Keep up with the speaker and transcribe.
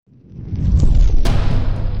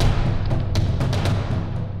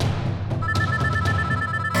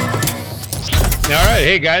All right,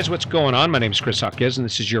 hey guys, what's going on? My name is Chris Hawkes, and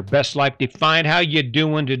this is your Best Life Defined. How you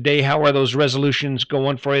doing today? How are those resolutions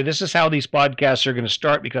going for you? This is how these podcasts are going to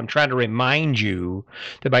start, because I'm trying to remind you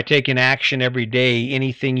that by taking action every day,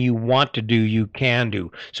 anything you want to do, you can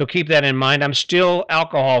do. So keep that in mind. I'm still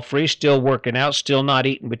alcohol-free, still working out, still not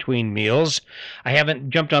eating between meals. I haven't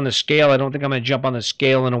jumped on the scale. I don't think I'm going to jump on the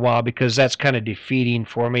scale in a while, because that's kind of defeating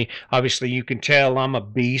for me. Obviously, you can tell I'm a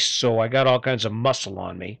beast, so I got all kinds of muscle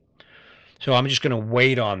on me. So I'm just going to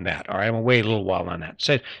wait on that. All right, I'm going to wait a little while on that.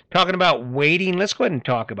 So talking about waiting, let's go ahead and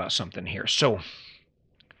talk about something here. So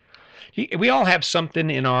we all have something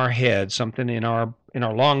in our head, something in our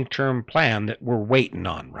long-term plan that we're waiting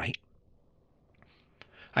on, right?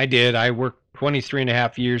 I did. I worked 23 and a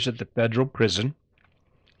half years at the federal prison.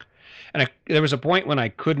 And there was a point when I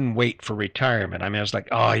couldn't wait for retirement. I mean, I was like,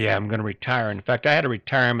 oh, yeah, I'm going to retire. In fact, I had a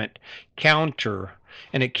retirement counter,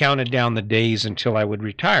 and it counted down the days until I would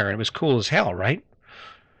retire. And it was cool as hell, right?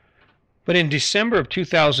 But in December of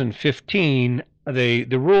 2015, the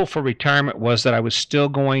rule for retirement was that I was still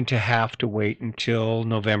going to have to wait until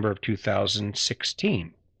November of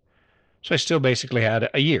 2016. So I still basically had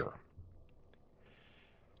a year.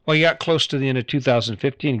 Well, you got close to the end of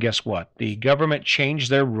 2015, guess what? The government changed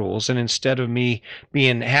their rules, and instead of me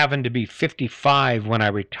having to be 55 when I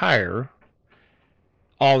retire,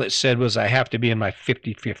 all it said was I have to be in my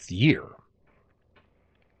 55th year.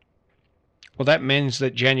 Well, that means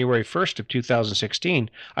that January 1st of 2016,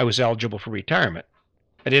 I was eligible for retirement.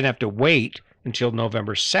 I didn't have to wait until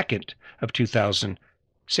November 2nd of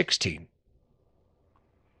 2016.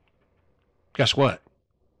 Guess what?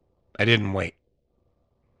 I didn't wait.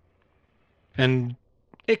 And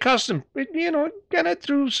it caused some, kind of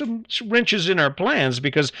threw some wrenches in our plans,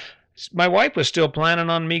 because my wife was still planning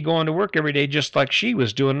on me going to work every day just like she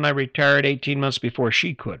was doing, and I retired 18 months before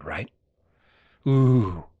she could, right?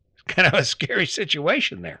 Ooh, kind of a scary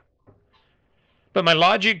situation there. But my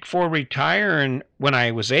logic for retiring when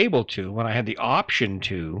I was able to, when I had the option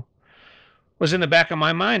to, was in the back of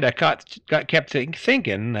my mind. I kept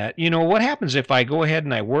thinking that, what happens if I go ahead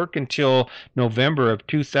and I work until November of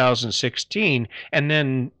 2016, and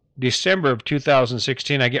then December of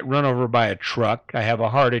 2016, I get run over by a truck, I have a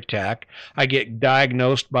heart attack, I get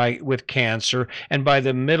diagnosed with cancer, and by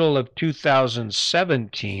the middle of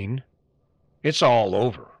 2017, it's all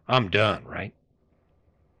over. I'm done, right?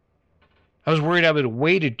 I was worried I would have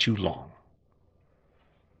waited too long.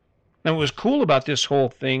 Now, what was cool about this whole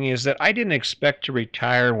thing is that I didn't expect to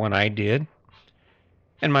retire when I did.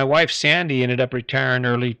 And my wife, Sandy, ended up retiring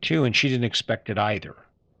early, too, and she didn't expect it either.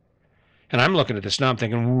 And I'm looking at this now, I'm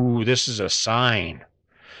thinking, ooh, this is a sign.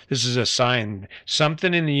 This is a sign.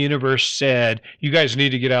 Something in the universe said, you guys need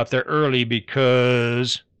to get out there early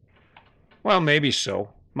because, well, maybe so.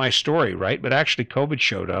 My story, right? But actually, COVID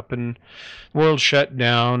showed up, and the world shut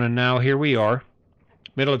down, and now here we are.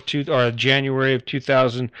 Middle of January of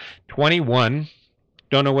 2021.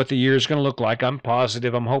 Don't know what the year is going to look like. I'm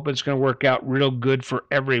positive. I'm hoping it's going to work out real good for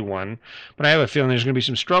everyone. But I have a feeling there's going to be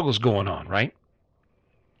some struggles going on, right?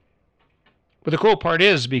 But the cool part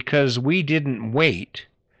is, because we didn't wait,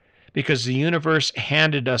 because the universe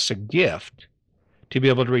handed us a gift to be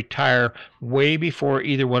able to retire way before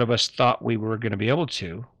either one of us thought we were going to be able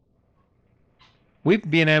to,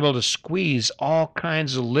 we've been able to squeeze all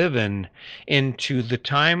kinds of living into the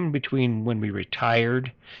time between when we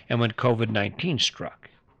retired and when COVID-19 struck.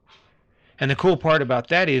 And the cool part about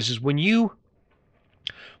that is when you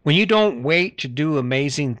don't wait to do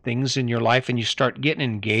amazing things in your life and you start getting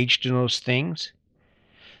engaged in those things,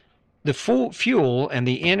 the full fuel and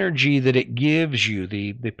the energy that it gives you,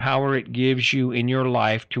 the power it gives you in your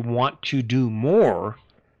life to want to do more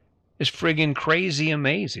is friggin' crazy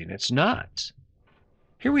amazing. It's nuts.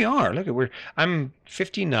 Here we are. Look, I'm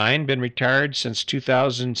 59, been retired since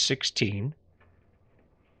 2016.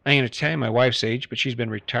 I ain't going to tell you my wife's age, but she's been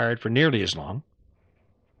retired for nearly as long.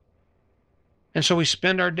 And so we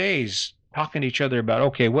spend our days talking to each other about,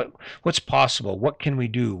 okay, what's possible? What can we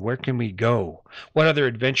do? Where can we go? What other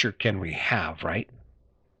adventure can we have, right?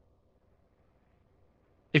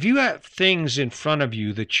 If you have things in front of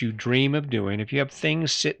you that you dream of doing, if you have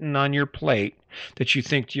things sitting on your plate that you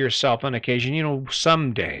think to yourself on occasion,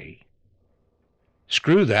 someday,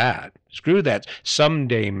 screw that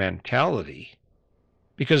someday mentality,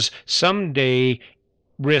 because someday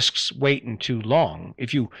risks waiting too long.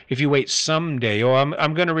 If you wait someday,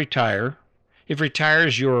 I'm going to retire. If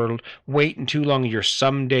retires your waiting too long, your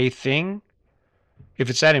someday thing, if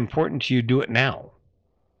it's that important to you, do it now.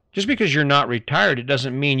 Just because you're not retired, it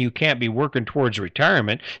doesn't mean you can't be working towards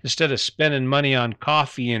retirement. Instead of spending money on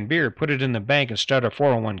coffee and beer, put it in the bank and start a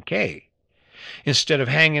 401k. Instead of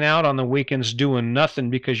hanging out on the weekends doing nothing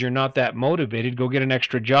because you're not that motivated, go get an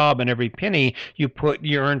extra job, and every penny you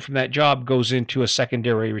earn from that job goes into a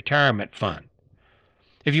secondary retirement fund.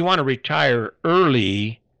 If you want to retire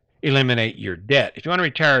early, eliminate your debt. If you want to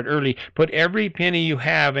retire early, put every penny you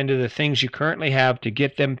have into the things you currently have to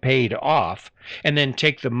get them paid off, and then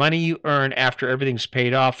take the money you earn after everything's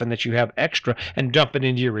paid off and that you have extra and dump it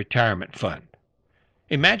into your retirement fund.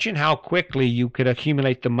 Imagine how quickly you could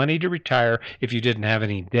accumulate the money to retire if you didn't have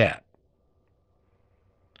any debt.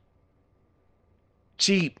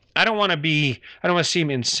 See, I don't want to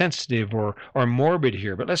seem insensitive or morbid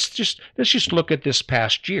here, but let's just look at this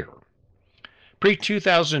past year.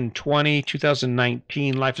 Pre-2020,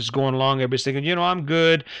 2019, life is going along. Everybody's thinking, I'm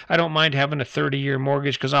good. I don't mind having a 30-year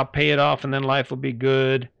mortgage because I'll pay it off and then life will be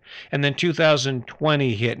good. And then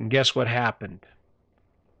 2020 hit, and guess what happened?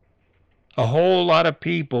 A whole lot of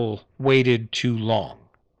people waited too long.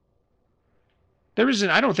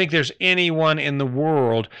 I don't think there's anyone in the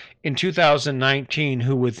world in 2019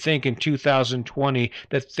 who would think in 2020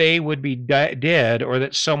 that they would be dead or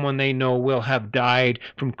that someone they know will have died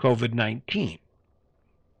from COVID-19.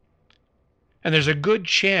 And there's a good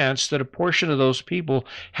chance that a portion of those people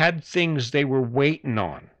had things they were waiting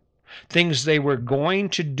on, things they were going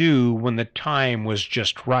to do when the time was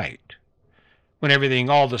just right, when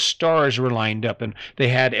all the stars were lined up and they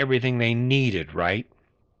had everything they needed, right?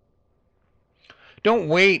 Don't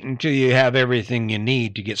wait until you have everything you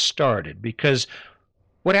need to get started, because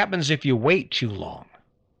what happens if you wait too long?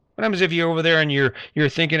 What happens if you're over there and you're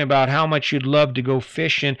thinking about how much you'd love to go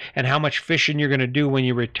fishing and how much fishing you're going to do when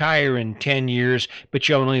you retire in 10 years, but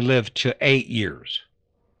you only live to 8 years?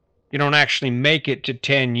 You don't actually make it to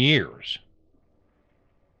 10 years.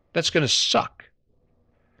 That's going to suck.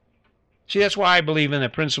 See, that's why I believe in the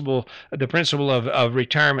principle of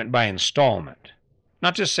retirement by installment.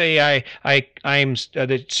 Not to say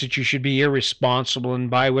that you should be irresponsible and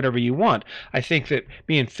buy whatever you want. I think that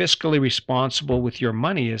being fiscally responsible with your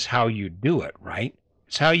money is how you do it, right?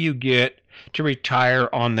 It's how you get to retire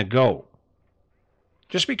on the go.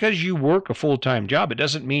 Just because you work a full-time job, it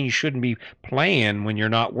doesn't mean you shouldn't be playing when you're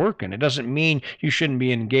not working. It doesn't mean you shouldn't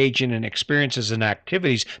be engaging in experiences and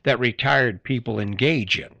activities that retired people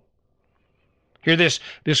engage in. Here this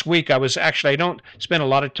week, I don't spend a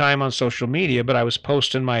lot of time on social media, but I was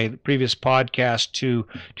posting my previous podcast to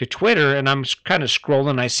Twitter, and I'm kind of scrolling,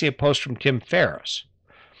 and I see a post from Tim Ferriss.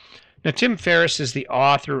 Now, Tim Ferriss is the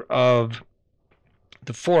author of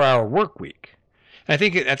The 4-Hour Workweek. I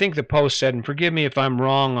think the post said, and forgive me if I'm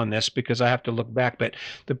wrong on this because I have to look back, but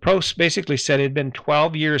the post basically said it had been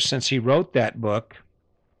 12 years since he wrote that book,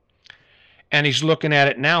 and he's looking at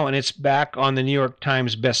it now, and it's back on the New York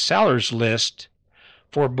Times bestsellers list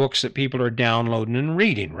for books that people are downloading and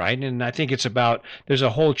reading, right? And I think there's a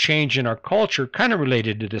whole change in our culture kind of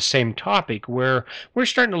related to the same topic, where we're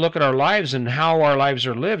starting to look at our lives and how our lives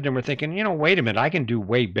are lived, and we're thinking, wait a minute, I can do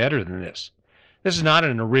way better than this. This is not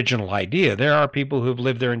an original idea. There are people who've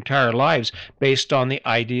lived their entire lives based on the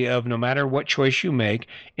idea of no matter what choice you make,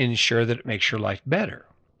 ensure that it makes your life better.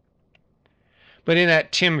 But in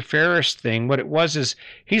that Tim Ferriss thing, what it was is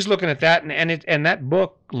he's looking at that, and that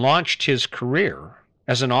book launched his career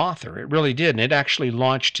as an author. It really did, and it actually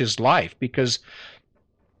launched his life because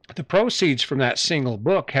the proceeds from that single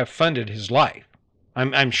book have funded his life.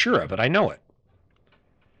 I'm sure of it. I know it.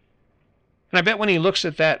 And I bet when he looks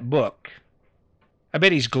at that book, I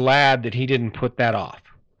bet he's glad that he didn't put that off.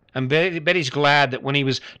 I bet he's glad that when he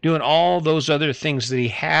was doing all those other things that he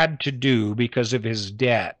had to do because of his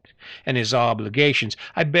debt and his obligations,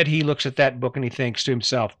 I bet he looks at that book and he thinks to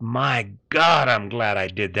himself, my God, I'm glad I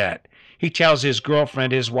did that. He tells his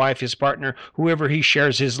girlfriend, his wife, his partner, whoever he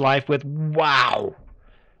shares his life with, wow,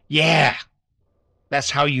 yeah,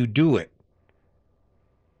 that's how you do it.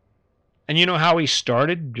 And you know how he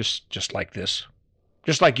started? Just like this.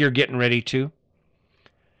 Just like you're getting ready to.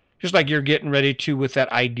 Just like you're getting ready to with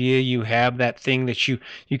that idea you have, that thing that you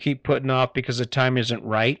keep putting off because the time isn't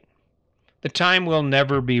right. The time will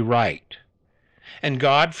never be right. And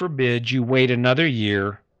God forbid you wait another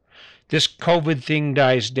year, this COVID thing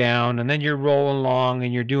dies down, and then you're rolling along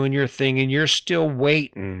and you're doing your thing and you're still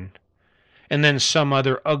waiting. And then some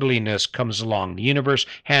other ugliness comes along. The universe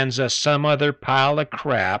hands us some other pile of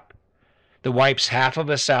crap that wipes half of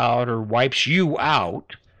us out or wipes you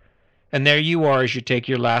out. And there you are as you take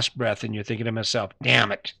your last breath and you're thinking to myself,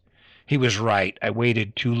 damn it, he was right. I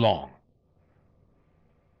waited too long.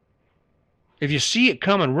 If you see it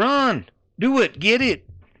coming, run. Do it. Get it.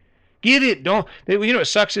 Get it. Don't. You know what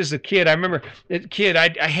sucks is the kid. I remember the kid. I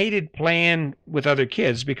hated playing with other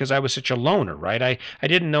kids because I was such a loner, right? I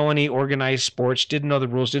didn't know any organized sports, didn't know the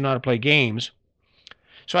rules, didn't know how to play games.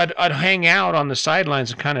 So I'd hang out on the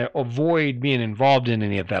sidelines and kind of avoid being involved in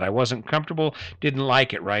any of that. I wasn't comfortable, didn't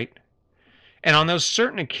like it, right? And on those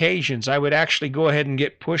certain occasions, I would actually go ahead and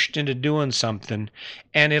get pushed into doing something,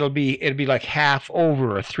 and it'd be like half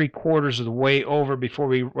over or three-quarters of the way over before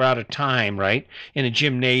we were out of time, right? In a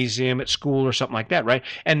gymnasium at school or something like that, right?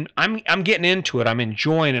 And I'm getting into it, I'm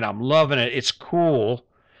enjoying it, I'm loving it, it's cool,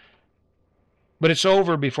 but it's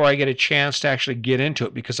over before I get a chance to actually get into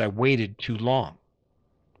it because I waited too long.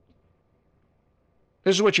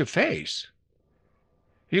 This is what you face.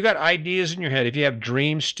 If you got ideas in your head, if you have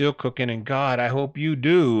dreams still cooking, and God, I hope you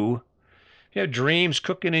do. If you have dreams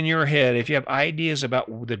cooking in your head, if you have ideas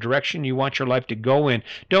about the direction you want your life to go in,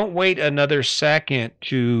 don't wait another second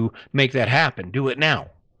to make that happen. Do it now.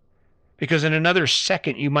 Because in another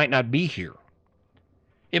second, you might not be here.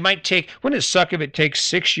 It might take, wouldn't it suck if it takes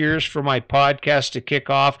 6 years for my podcast to kick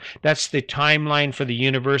off? That's the timeline for the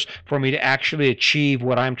universe for me to actually achieve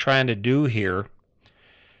what I'm trying to do here.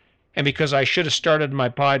 And because I should have started my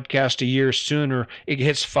podcast a year sooner, it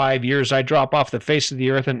hits 5 years, I drop off the face of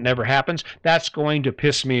the earth and it never happens. That's going to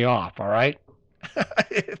piss me off, all right?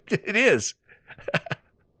 It is.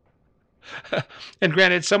 And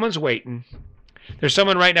granted, someone's waiting. There's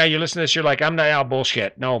someone right now, you're listening to this, you're like, I'm not, oh,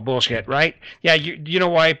 bullshit. No, bullshit, right? Yeah, you know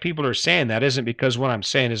why people are saying that isn't because what I'm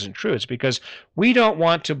saying isn't true. It's because we don't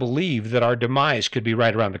want to believe that our demise could be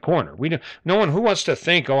right around the corner. No one who wants to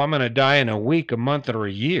think, oh, I'm going to die in a week, a month, or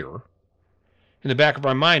a year. In the back of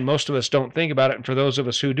our mind, most of us don't think about it. And for those of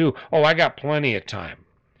us who do, oh, I got plenty of time.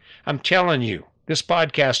 I'm telling you, this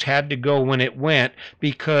podcast had to go when it went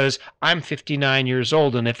because I'm 59 years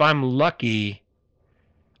old. And if I'm lucky,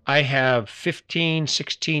 I have 15,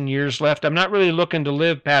 16 years left. I'm not really looking to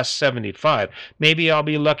live past 75. Maybe I'll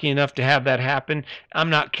be lucky enough to have that happen. I'm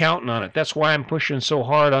not counting on it. That's why I'm pushing so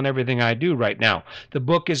hard on everything I do right now. The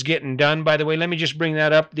book is getting done. By the way, let me just bring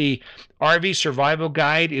that up. The RV Survival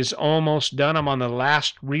Guide is almost done. I'm on the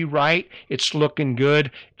last rewrite. It's looking good.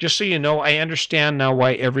 Just so you know, I understand now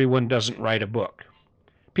why everyone doesn't write a book.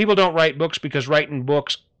 People don't write books because writing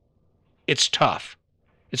books, it's tough.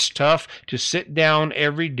 It's tough to sit down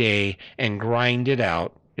every day and grind it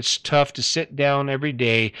out. It's tough to sit down every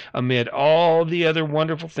day amid all the other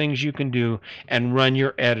wonderful things you can do and run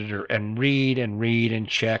your editor and read and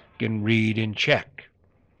check and read and check.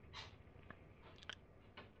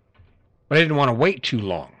 But I didn't want to wait too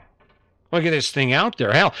long. I want to get this thing out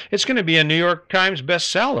there. Hell, it's going to be a New York Times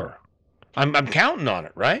bestseller. I'm counting on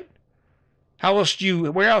it, right?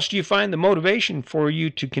 Where else do you find the motivation for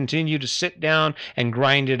you to continue to sit down and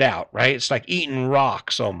grind it out, right? It's like eating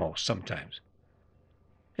rocks almost sometimes.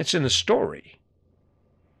 It's in the story.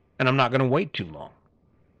 And I'm not going to wait too long.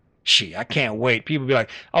 Gee, I can't wait. People be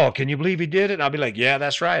like, oh, can you believe he did it? And I'll be like, yeah,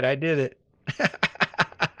 that's right. I did it.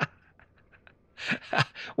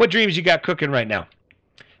 What dreams you got cooking right now?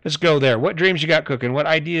 Let's go there. What dreams you got cooking? What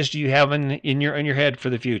ideas do you have in your head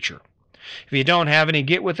for the future? If you don't have any,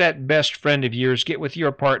 get with that best friend of yours, get with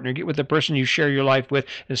your partner, get with the person you share your life with,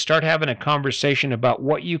 and start having a conversation about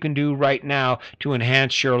what you can do right now to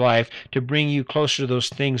enhance your life, to bring you closer to those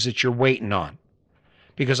things that you're waiting on.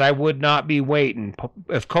 Because I would not be waiting.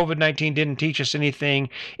 If COVID-19 didn't teach us anything,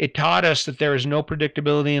 it taught us that there is no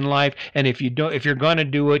predictability in life, and if you're going to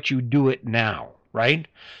do it, you do it now, right?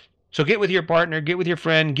 So get with your partner, get with your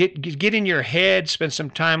friend, get in your head, spend some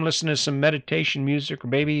time listening to some meditation music, or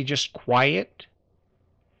maybe just quiet,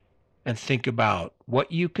 and think about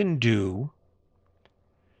what you can do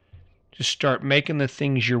to start making the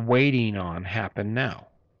things you're waiting on happen now.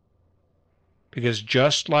 Because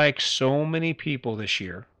just like so many people this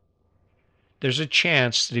year, there's a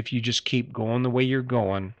chance that if you just keep going the way you're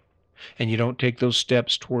going, and you don't take those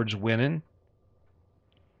steps towards winning,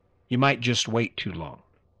 you might just wait too long.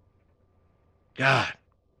 God,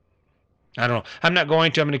 I don't know. I'm not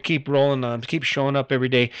going to. I'm going to keep rolling on, keep showing up every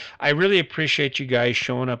day. I really appreciate you guys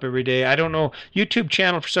showing up every day. I don't know. YouTube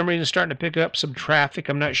channel, for some reason, is starting to pick up some traffic.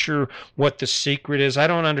 I'm not sure what the secret is. I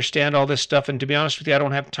don't understand all this stuff. And to be honest with you, I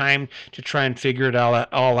don't have time to try and figure it all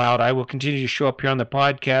out. I will continue to show up here on the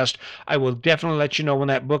podcast. I will definitely let you know when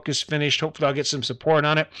that book is finished. Hopefully, I'll get some support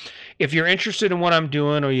on it. If you're interested in what I'm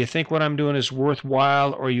doing, or you think what I'm doing is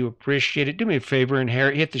worthwhile, or you appreciate it, do me a favor and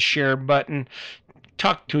hit the share button.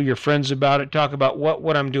 Talk to your friends about it. Talk about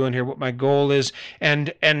what I'm doing here, what my goal is,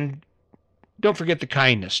 and don't forget the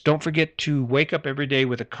kindness. Don't forget to wake up every day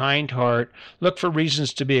with a kind heart. Look for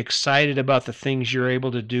reasons to be excited about the things you're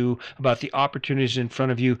able to do, about the opportunities in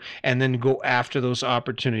front of you, and then go after those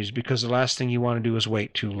opportunities, because the last thing you want to do is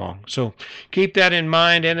wait too long. So keep that in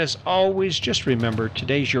mind. And as always, just remember,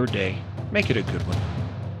 today's your day. Make it a good one.